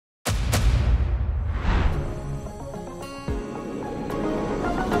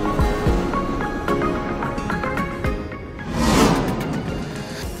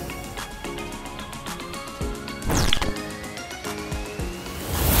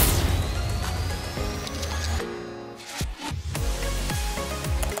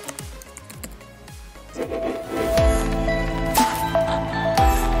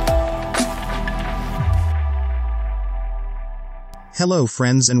Hello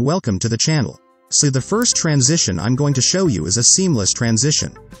friends and welcome to the channel. So the first transition I'm going to show you is a seamless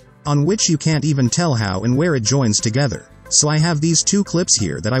transition, on which you can't even tell how and where it joins together. So I have these two clips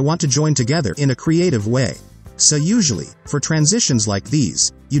here that I want to join together in a creative way. So usually, for transitions like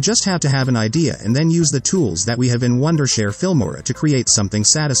these, you just have to have an idea and then use the tools that we have in Wondershare Filmora to create something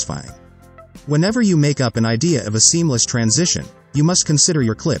satisfying. Whenever you make up an idea of a seamless transition, you must consider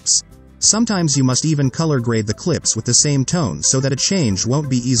your clips. Sometimes you must even color grade the clips with the same tone so that a change won't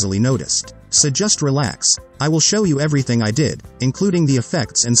be easily noticed. So just relax, I will show you everything I did, including the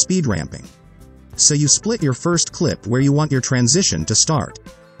effects and speed ramping. So you split your first clip where you want your transition to start.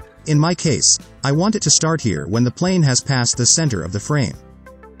 In my case, I want it to start here when the plane has passed the center of the frame.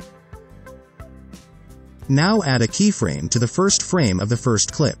 Now add a keyframe to the first frame of the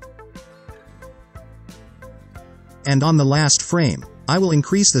first clip. And on the last frame, I will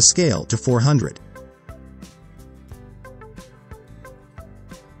increase the scale to 400.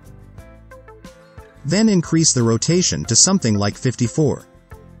 Then increase the rotation to something like 54.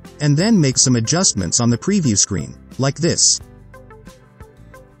 And then make some adjustments on the preview screen, like this.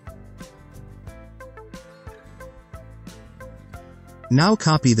 Now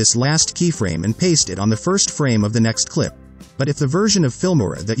copy this last keyframe and paste it on the first frame of the next clip. But if the version of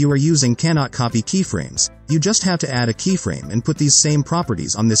Filmora that you are using cannot copy keyframes, you just have to add a keyframe and put these same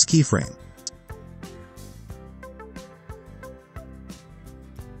properties on this keyframe.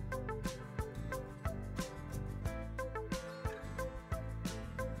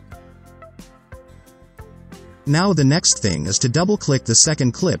 Now the next thing is to double-click the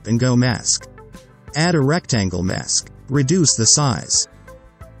second clip and go mask. Add a rectangle mask. Reduce the size.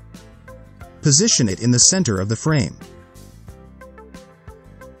 Position it in the center of the frame.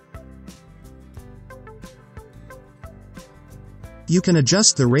 You can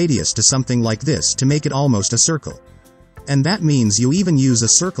adjust the radius to something like this to make it almost a circle. And that means you even use a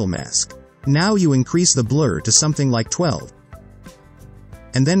circle mask. Now you increase the blur to something like 12.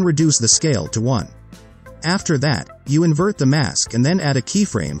 And then reduce the scale to 1. After that, you invert the mask and then add a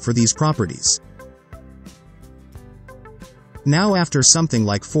keyframe for these properties. Now after something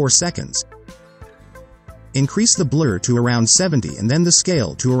like 4 seconds, increase the blur to around 70 and then the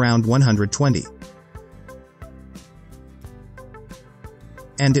scale to around 120.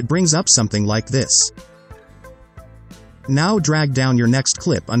 And it brings up something like this. Now drag down your next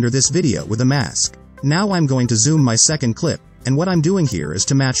clip under this video with a mask. Now I'm going to zoom my second clip, and what I'm doing here is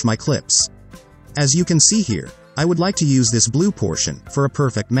to match my clips. As you can see here, I would like to use this blue portion for a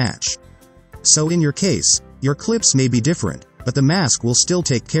perfect match. So in your case, your clips may be different, but the mask will still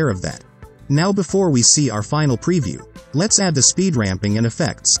take care of that. Now before we see our final preview, let's add the speed ramping and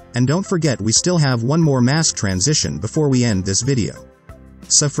effects, and don't forget we still have one more mask transition before we end this video.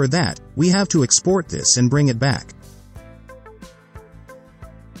 So for that, we have to export this and bring it back.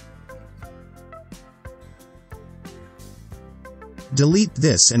 Delete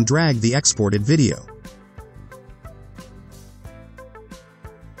this and drag the exported video.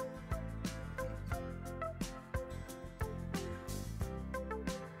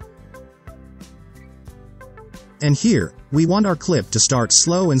 And here, we want our clip to start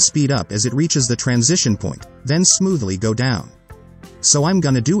slow and speed up as it reaches the transition point, then smoothly go down. So I'm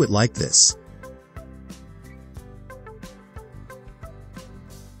gonna do it like this.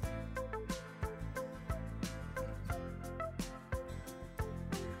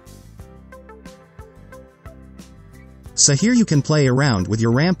 So here you can play around with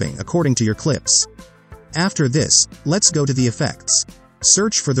your ramping according to your clips. After this, let's go to the effects.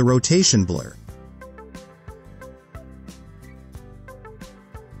 Search for the rotation blur.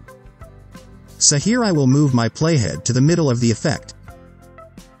 So here I will move my playhead to the middle of the effect.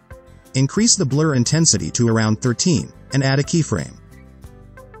 Increase the blur intensity to around 13, and add a keyframe.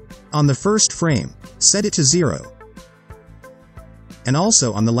 On the first frame, set it to 0. And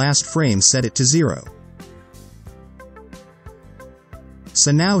also on the last frame set it to 0.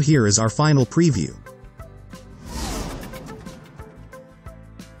 So now here is our final preview.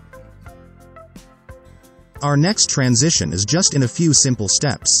 Our next transition is just in a few simple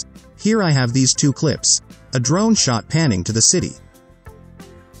steps. Here I have these two clips, a drone shot panning to the city,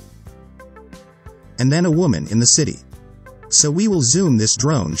 and then a woman in the city. So we will zoom this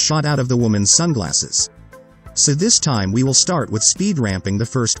drone shot out of the woman's sunglasses. So this time we will start with speed ramping the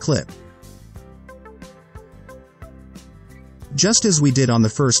first clip. Just as we did on the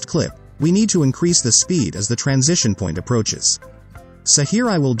first clip, we need to increase the speed as the transition point approaches. So here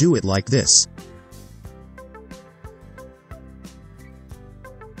I will do it like this.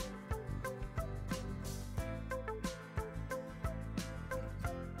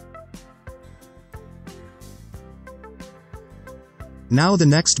 Now the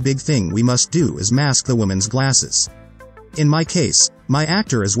next big thing we must do is mask the woman's glasses. In my case, my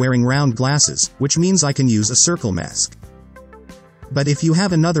actor is wearing round glasses, which means I can use a circle mask. But if you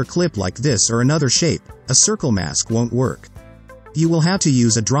have another clip like this or another shape, a circle mask won't work. You will have to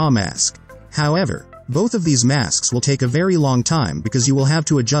use a draw mask. However, both of these masks will take a very long time because you will have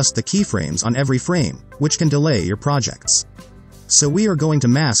to adjust the keyframes on every frame, which can delay your projects. So we are going to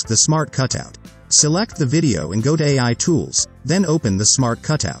mask the smart cutout. Select the video and go to AI Tools, then open the smart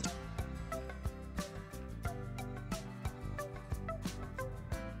cutout.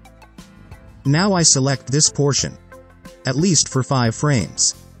 Now I select this portion, at least for 5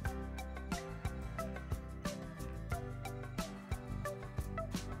 frames.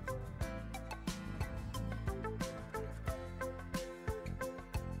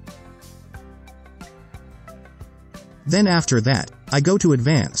 Then after that, I go to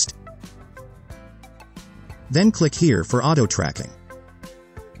Advanced. Then click here for auto tracking.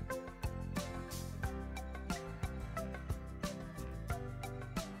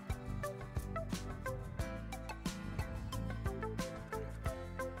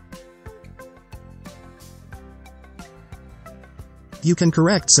 You can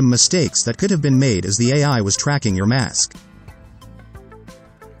correct some mistakes that could have been made as the AI was tracking your mask.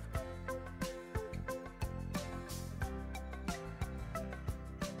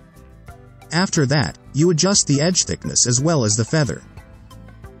 After that, you adjust the edge thickness as well as the feather.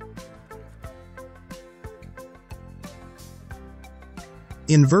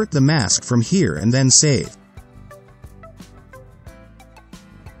 Invert the mask from here and then save.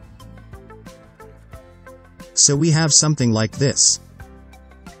 So we have something like this.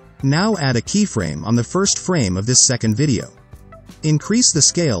 Now add a keyframe on the first frame of this second video. Increase the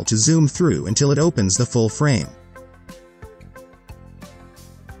scale to zoom through until it opens the full frame.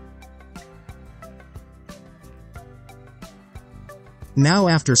 Now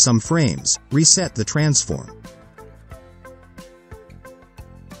after some frames, reset the transform.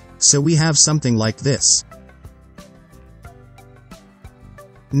 So we have something like this.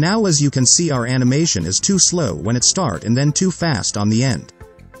 Now as you can see, our animation is too slow when it starts and then too fast on the end.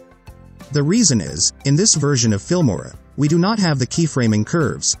 The reason is, in this version of Filmora, we do not have the keyframing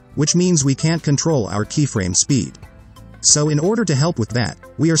curves, which means we can't control our keyframe speed. So in order to help with that,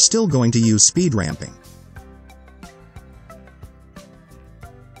 we are still going to use speed ramping.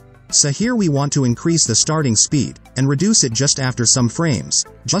 So here we want to increase the starting speed, and reduce it just after some frames,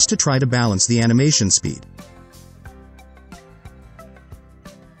 just to try to balance the animation speed.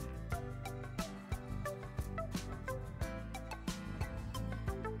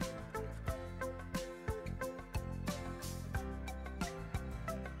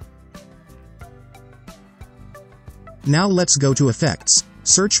 Now let's go to Effects,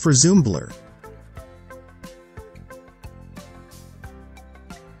 search for Zoom Blur.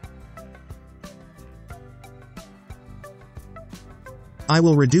 I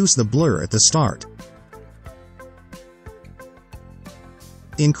will reduce the blur at the start.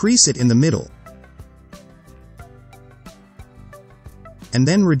 Increase it in the middle. And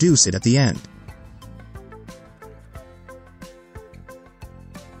then reduce it at the end.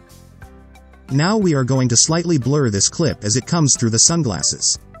 Now we are going to slightly blur this clip as it comes through the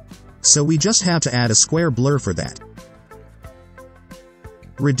sunglasses. So we just have to add a square blur for that.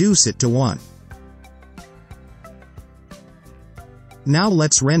 Reduce it to 1. Now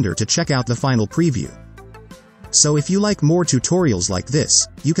let's render to check out the final preview. So if you like more tutorials like this,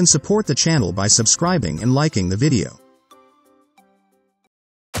 you can support the channel by subscribing and liking the video.